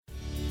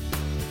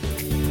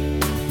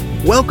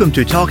Welcome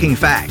to Talking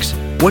Facts,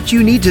 what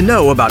you need to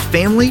know about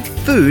family,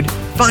 food,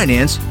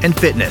 finance, and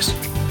fitness.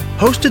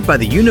 Hosted by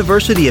the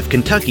University of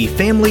Kentucky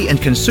Family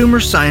and Consumer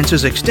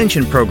Sciences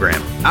Extension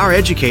Program, our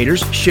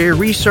educators share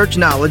research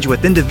knowledge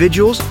with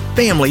individuals,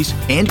 families,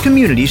 and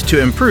communities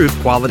to improve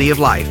quality of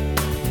life.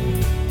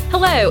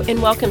 Hello,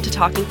 and welcome to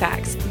Talking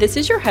Facts. This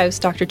is your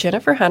host, Dr.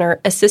 Jennifer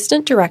Hunter,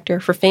 Assistant Director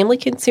for Family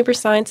Consumer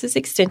Sciences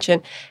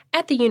Extension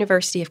at the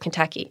University of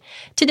Kentucky.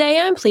 Today,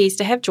 I'm pleased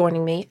to have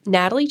joining me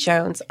Natalie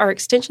Jones, our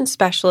Extension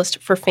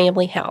Specialist for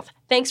Family Health.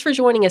 Thanks for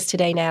joining us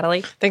today,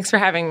 Natalie. Thanks for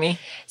having me.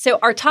 So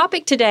our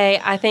topic today,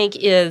 I think,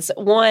 is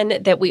one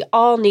that we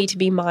all need to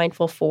be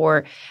mindful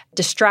for,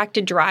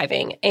 distracted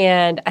driving.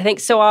 And I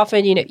think so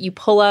often, you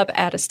pull up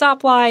at a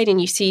stoplight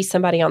and you see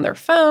somebody on their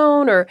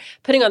phone or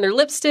putting on their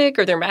lipstick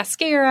or their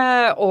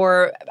mascara,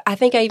 or I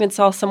think I even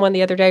saw someone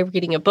the other day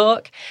reading a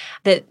book,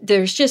 that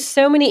there's just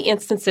so many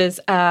instances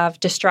of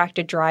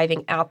distracted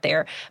driving out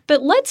there.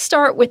 But let's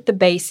start with the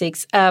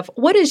basics of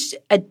what is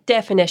a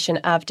definition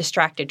of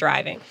distracted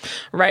driving?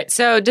 Right.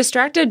 So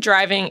distracted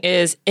driving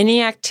is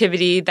any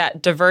activity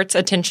that diverts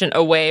attention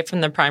away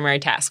from the primary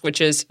task,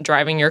 which is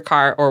driving your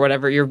car or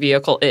whatever your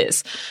vehicle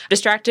is.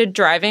 Distracted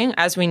driving,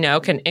 as we know,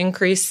 can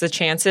increase the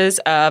chances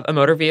of a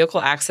motor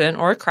vehicle accident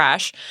or a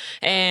crash.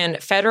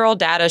 And federal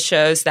data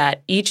shows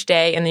that each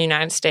day in the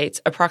United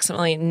States,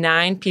 approximately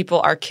 9 people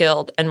are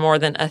killed and more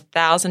than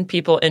 1,000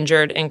 people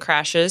injured in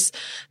crashes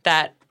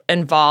that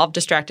involve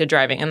distracted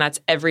driving, and that's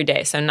every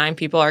day. So 9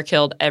 people are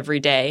killed every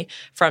day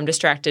from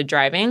distracted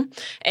driving.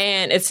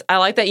 And I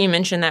like that you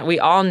mentioned that we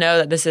all know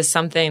that this is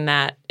something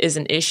that is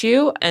an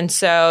issue. And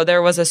so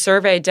there was a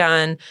survey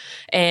done,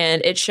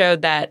 and it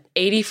showed that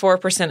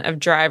 84% of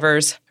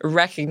drivers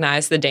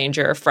recognize the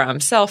danger from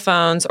cell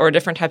phones or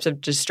different types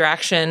of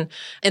distraction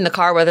in the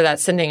car, whether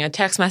that's sending a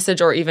text message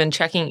or even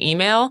checking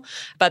email.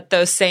 But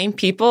those same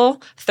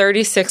people,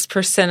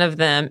 36% of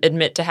them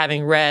admit to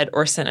having read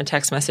or sent a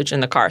text message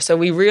in the car. So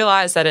we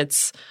realize that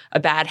it's a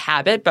bad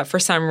habit, but for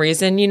some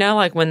reason,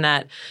 like when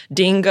that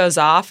ding goes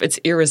off, it's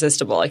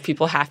irresistible. Like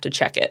people have to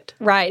check it.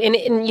 Right.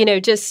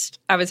 And just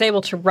I was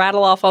able to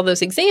rattle off all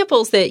those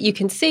examples that you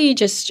can see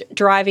just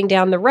driving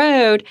down the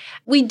road.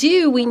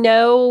 We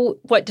know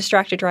what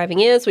distracted driving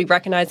is. We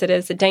recognize it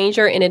as a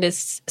danger, and it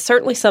is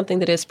certainly something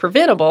that is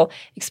preventable,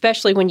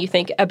 especially when you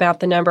think about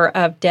the number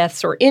of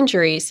deaths or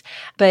injuries.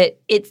 But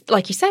it's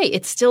like you say,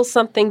 it's still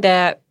something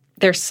that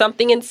there's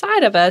something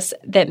inside of us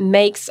that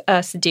makes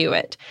us do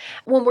it.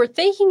 When we're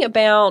thinking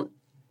about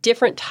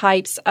different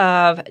types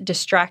of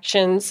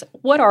distractions,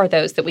 what are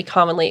those that we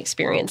commonly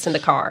experience in the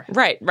car?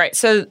 Right.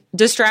 So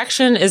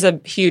distraction is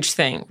a huge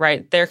thing,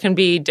 right? There can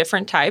be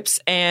different types,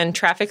 and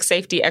traffic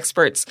safety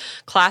experts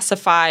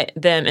classify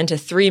them into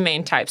 3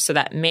 main types. So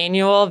that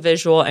manual,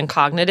 visual, and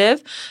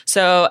cognitive.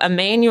 So a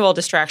manual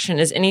distraction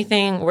is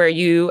anything where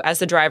you, as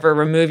the driver,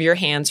 remove your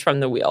hands from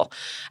the wheel.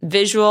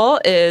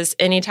 Visual is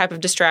any type of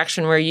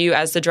distraction where you,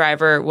 as the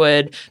driver,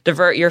 would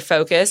divert your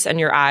focus and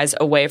your eyes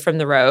away from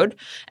the road.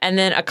 And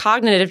then a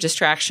cognitive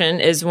distraction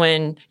is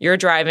when you're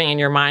driving and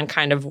your mind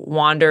kind of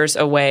wanders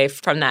away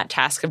from that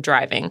task of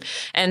driving.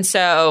 And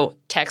so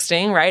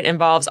texting, right,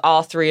 involves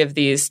all 3 of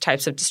these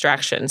types of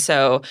distractions.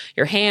 So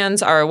your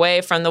hands are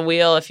away from the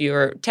wheel if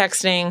you're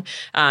texting,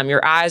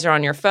 your eyes are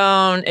on your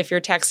phone if you're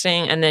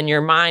texting, and then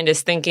your mind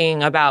is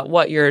thinking about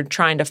what you're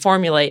trying to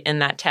formulate in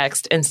that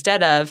text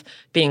instead of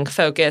being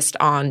focused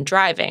on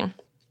driving.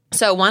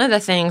 So one of the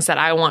things that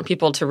I want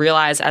people to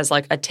realize as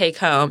like a take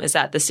home is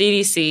that the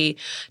CDC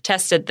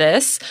tested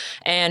this,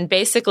 and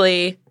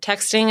basically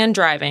texting and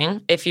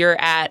driving, if you're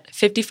at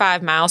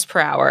 55 miles per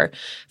hour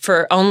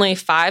for only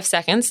 5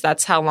 seconds,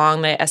 that's how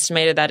long they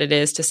estimated that it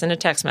is to send a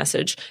text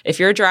message. If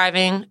you're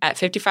driving at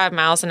 55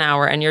 miles an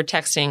hour and you're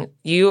texting,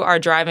 you are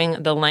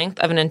driving the length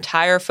of an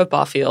entire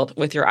football field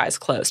with your eyes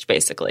closed,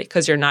 basically,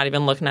 because you're not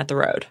even looking at the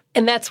road.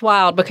 And that's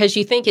wild because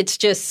you think it's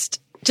just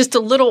a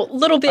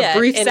little bit. A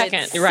brief and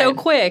second. It's right. so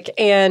quick,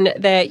 and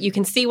that you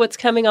can see what's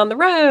coming on the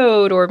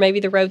road, or maybe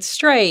the road's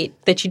straight,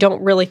 that you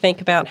don't really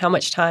think about how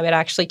much time it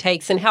actually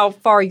takes and how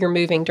far you're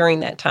moving during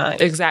that time.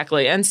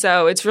 Exactly. And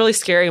so it's really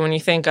scary when you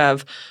think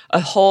of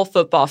a whole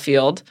football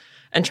field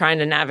and trying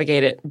to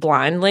navigate it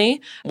blindly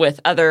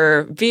with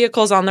other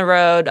vehicles on the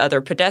road,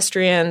 other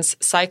pedestrians,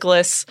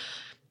 cyclists.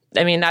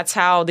 I mean, that's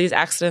how these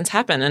accidents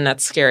happen, and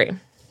that's scary.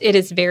 It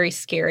is very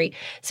scary.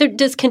 So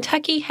does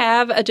Kentucky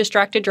have a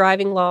distracted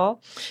driving law?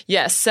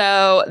 Yes.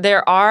 So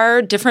there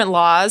are different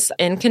laws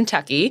in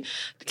Kentucky.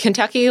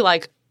 Kentucky,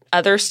 like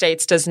other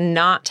states, does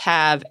not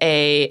have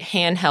a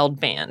handheld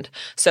ban.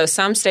 So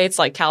some states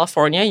like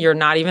California, you're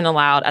not even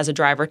allowed as a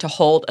driver to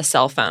hold a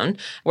cell phone.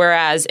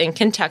 Whereas in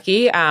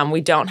Kentucky, we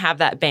don't have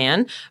that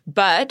ban,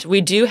 but we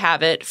do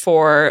have it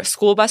for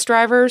school bus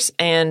drivers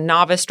and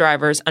novice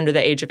drivers under the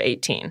age of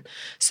 18.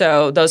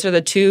 So those are the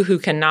 2 who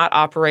cannot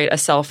operate a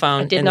cell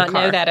phone in the car. I did not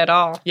know that at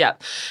all.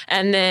 Yep.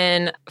 And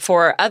then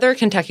for other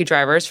Kentucky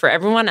drivers, for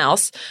everyone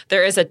else,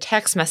 there is a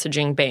text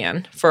messaging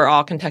ban for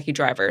all Kentucky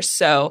drivers.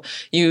 So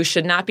you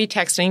should not be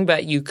texting,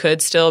 but you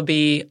could still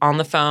be on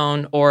the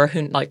phone or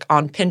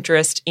on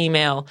Pinterest,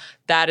 email.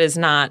 That is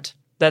not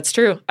That's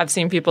true. I've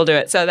seen people do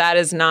it. So that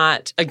is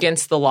not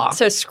against the law.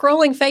 So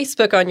scrolling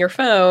Facebook on your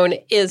phone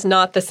is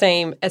not the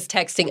same as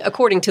texting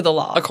according to the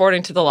law.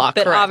 According to the law,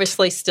 but correct.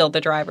 obviously still the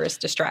driver is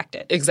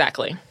distracted.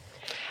 Exactly.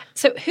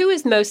 So who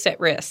is most at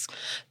risk?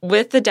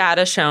 With the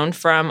data shown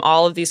from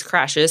all of these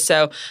crashes,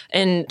 so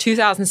in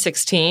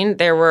 2016,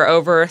 there were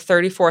over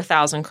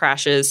 34,000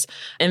 crashes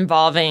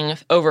involving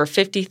over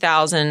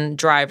 50,000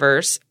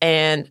 drivers,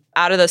 and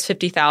out of those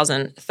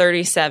 50,000,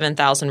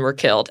 37,000 were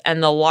killed.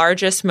 And the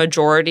largest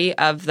majority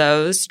of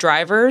those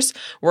drivers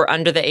were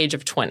under the age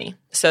of 20.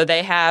 So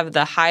they have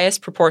the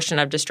highest proportion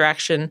of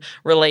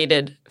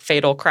distraction-related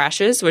fatal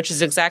crashes, which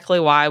is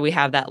exactly why we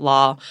have that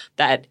law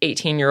that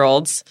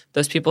 18-year-olds,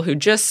 those people who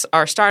just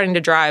are starting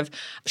to drive,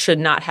 should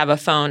not have a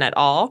phone at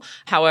all.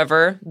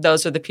 However,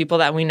 those are the people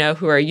that we know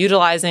who are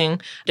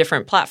utilizing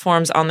different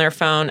platforms on their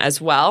phone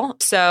as well.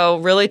 So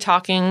really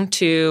talking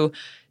to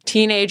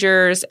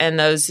teenagers and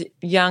those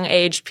young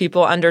aged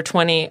people under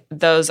 20,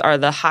 those are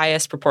the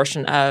highest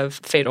proportion of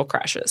fatal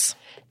crashes.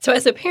 So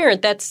as a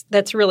parent,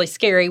 that's really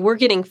scary. We're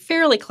getting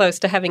fairly close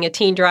to having a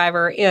teen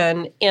driver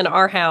in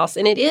our house,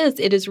 and it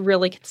is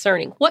really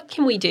concerning. What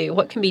can we do?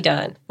 What can be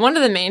done? One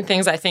of the main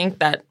things I think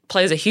that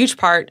plays a huge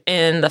part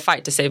in the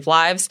fight to save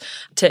lives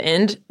to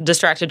end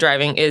distracted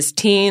driving is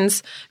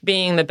teens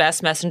being the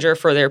best messenger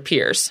for their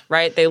peers,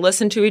 right? They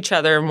listen to each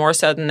other more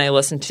so than they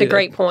listen to... It's a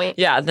great point.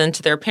 Yeah, than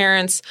to their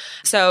parents.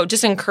 So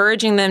just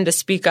encouraging them to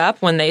speak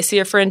up when they see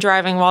a friend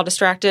driving while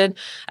distracted,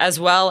 as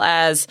well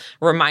as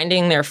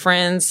reminding their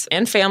friends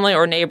and family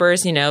or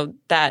neighbors,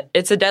 that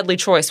it's a deadly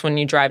choice when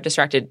you drive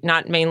distracted,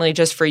 not mainly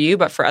just for you,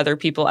 but for other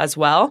people as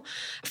well.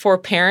 For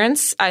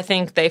parents, I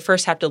think they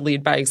first have to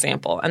lead by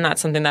example. And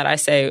that's something that I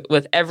say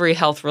with every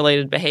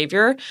health-related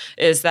behavior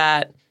is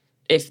that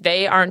if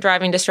they aren't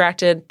driving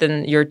distracted,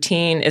 then your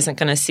teen isn't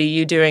going to see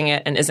you doing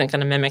it and isn't going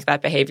to mimic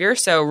that behavior.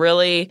 So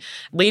really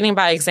leading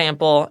by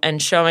example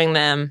and showing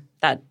them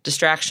that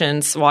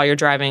distractions while you're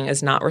driving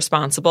is not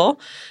responsible.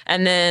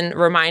 And then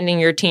reminding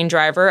your teen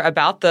driver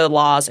about the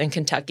laws in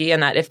Kentucky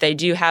and that if they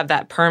do have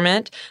that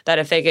permit, that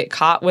if they get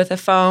caught with a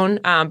phone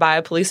by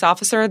a police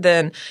officer,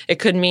 then it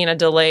could mean a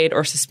delayed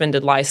or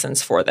suspended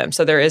license for them.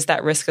 So there is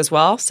that risk as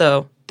well.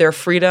 So their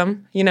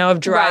freedom, of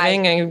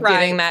driving and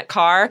getting that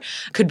car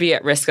could be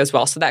at risk as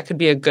well. So that could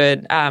be a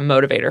good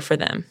motivator for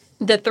them.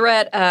 The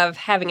threat of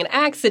having an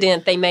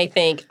accident, they may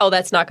think, oh,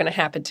 that's not going to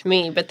happen to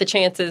me. But the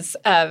chances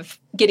of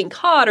getting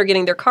caught or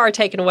getting their car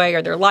taken away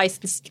or their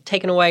license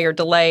taken away or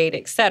delayed,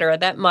 et cetera,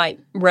 that might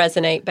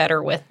resonate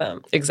better with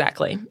them.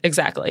 Exactly.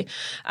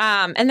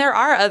 And there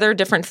are other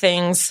different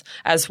things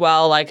as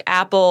well, like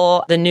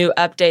Apple, the new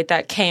update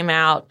that came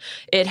out,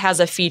 it has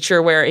a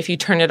feature where if you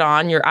turn it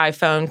on, your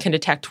iPhone can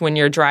detect when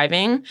you're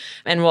driving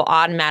and will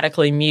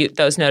automatically mute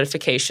those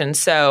notifications.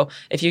 So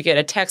if you get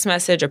a text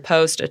message, a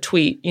post, a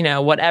tweet,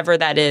 whatever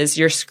that is,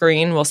 your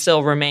screen will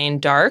still remain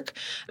dark.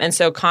 And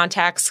so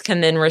contacts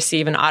can then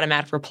receive an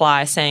automatic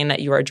reply saying that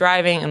you are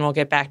driving and we'll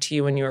get back to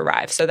you when you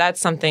arrive. So that's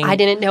something... I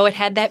didn't know it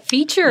had that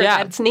feature. Yeah.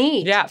 That's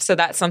neat. Yeah, so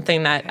that's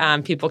something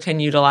that people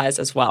can utilize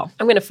as well.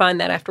 I'm going to find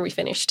that after we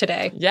finish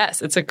today.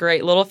 Yes, it's a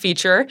great little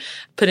feature.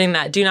 Putting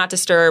that do not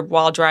disturb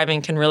while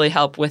driving can really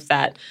help with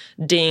that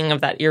ding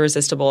of that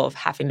irresistible of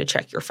having to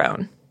check your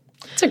phone.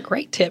 That's a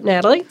great tip,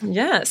 Natalie.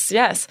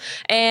 Yes.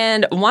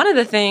 And one of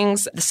the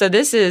things,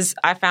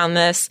 I found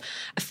this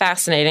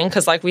fascinating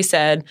because like we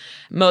said,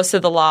 most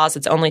of the laws,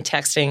 it's only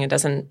texting. It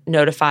doesn't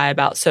notify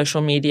about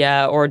social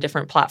media or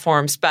different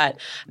platforms. But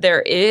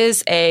there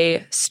is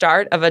a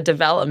start of a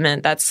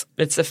development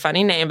it's a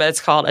funny name, but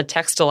it's called a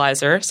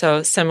textilizer.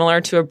 So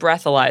similar to a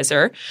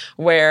breathalyzer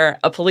where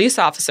a police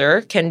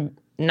officer can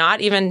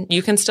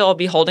you can still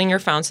be holding your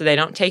phone so they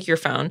don't take your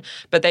phone,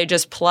 but they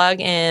just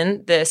plug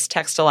in this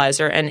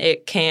textilizer and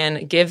it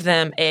can give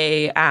them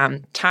a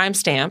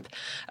timestamp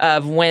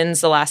of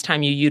when's the last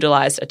time you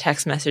utilized a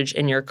text message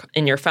in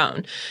your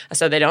phone.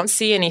 So they don't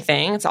see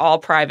anything. It's all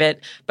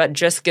private, but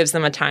just gives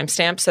them a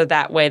timestamp so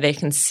that way they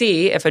can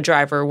see if a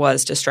driver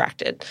was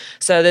distracted.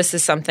 So this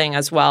is something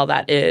as well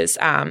that is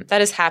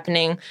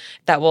happening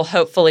that will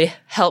hopefully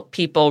help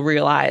people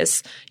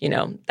realize,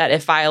 that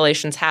if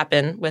violations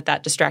happen with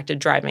that distracted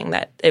driving,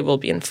 that it will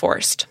be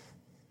enforced.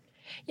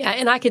 Yeah,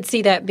 and I could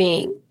see that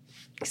being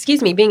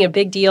a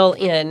big deal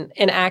in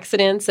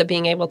accidents, of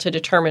being able to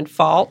determine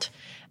fault,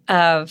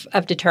 of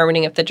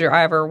determining if the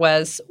driver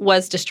was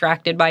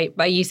distracted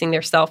by using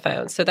their cell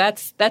phone. So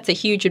that's a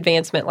huge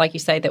advancement, like you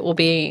say, that will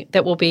be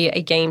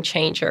a game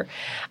changer.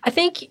 I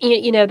think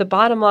the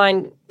bottom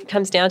line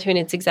comes down to, and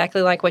it's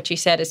exactly like what you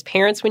said, as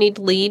parents, we need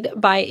to lead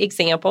by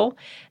example.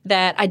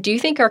 That I do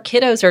think our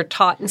kiddos are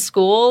taught in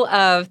school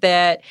of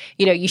that,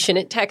 you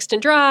shouldn't text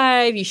and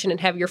drive, you shouldn't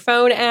have your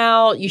phone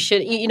out, you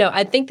should,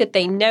 I think that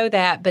they know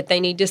that, but they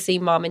need to see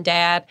mom and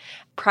dad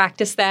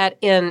practice that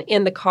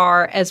in the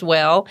car as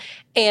well.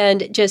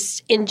 And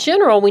just in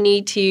general, we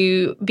need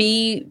to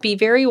be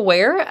very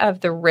aware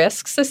of the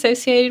risks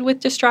associated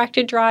with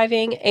distracted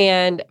driving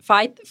and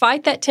fight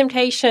that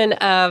temptation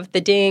of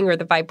the ding or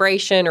the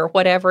vibration or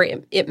whatever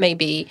it may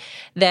be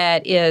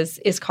that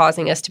is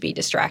causing us to be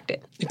distracted.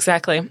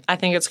 Exactly. I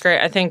think it's great.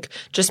 I think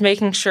just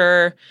making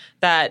sure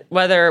that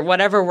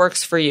whatever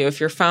works for you, if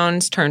your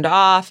phone's turned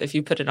off, if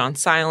you put it on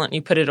silent,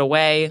 you put it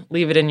away,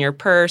 leave it in your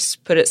purse,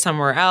 put it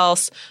somewhere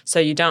else so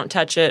you don't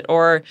touch it,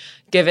 or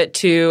give it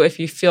to, if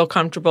you feel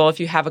comfortable,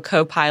 if you have a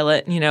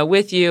co-pilot,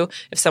 with you,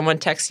 if someone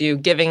texts you,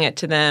 giving it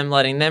to them,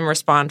 letting them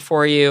respond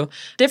for you.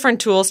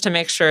 Different tools to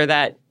make sure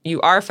that you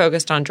are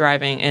focused on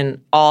driving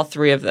in all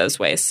three of those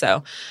ways.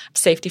 So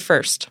safety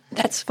first.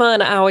 That's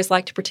fun. I always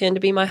like to pretend to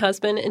be my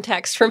husband and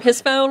text from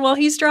his phone while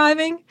he's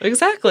driving.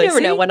 Exactly. You never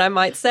know what I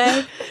might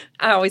say.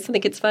 I always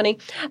think it's funny.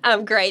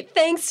 Great.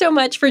 Thanks so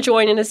much for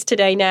joining us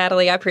today,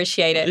 Natalie. I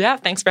appreciate it. Yeah,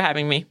 thanks for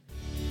having me.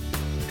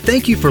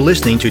 Thank you for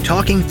listening to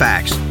Talking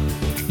Facts.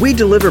 We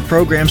deliver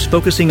programs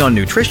focusing on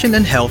nutrition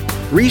and health,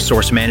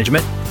 resource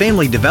management,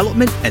 family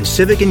development, and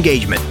civic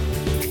engagement.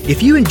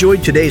 If you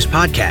enjoyed today's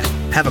podcast,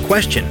 have a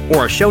question,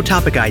 or a show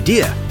topic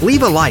idea,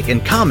 leave a like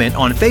and comment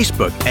on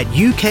Facebook at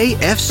UKFCSEXT.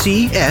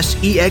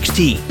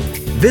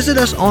 Visit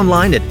us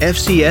online at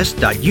fcs.uky.edu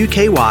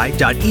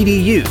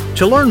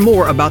to learn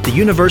more about the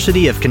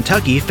University of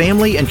Kentucky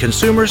Family and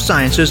Consumer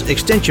Sciences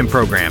Extension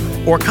Program,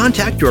 or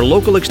contact your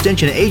local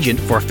extension agent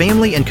for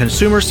Family and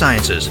Consumer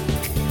Sciences.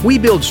 We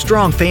build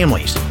strong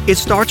families. It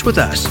starts with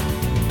us.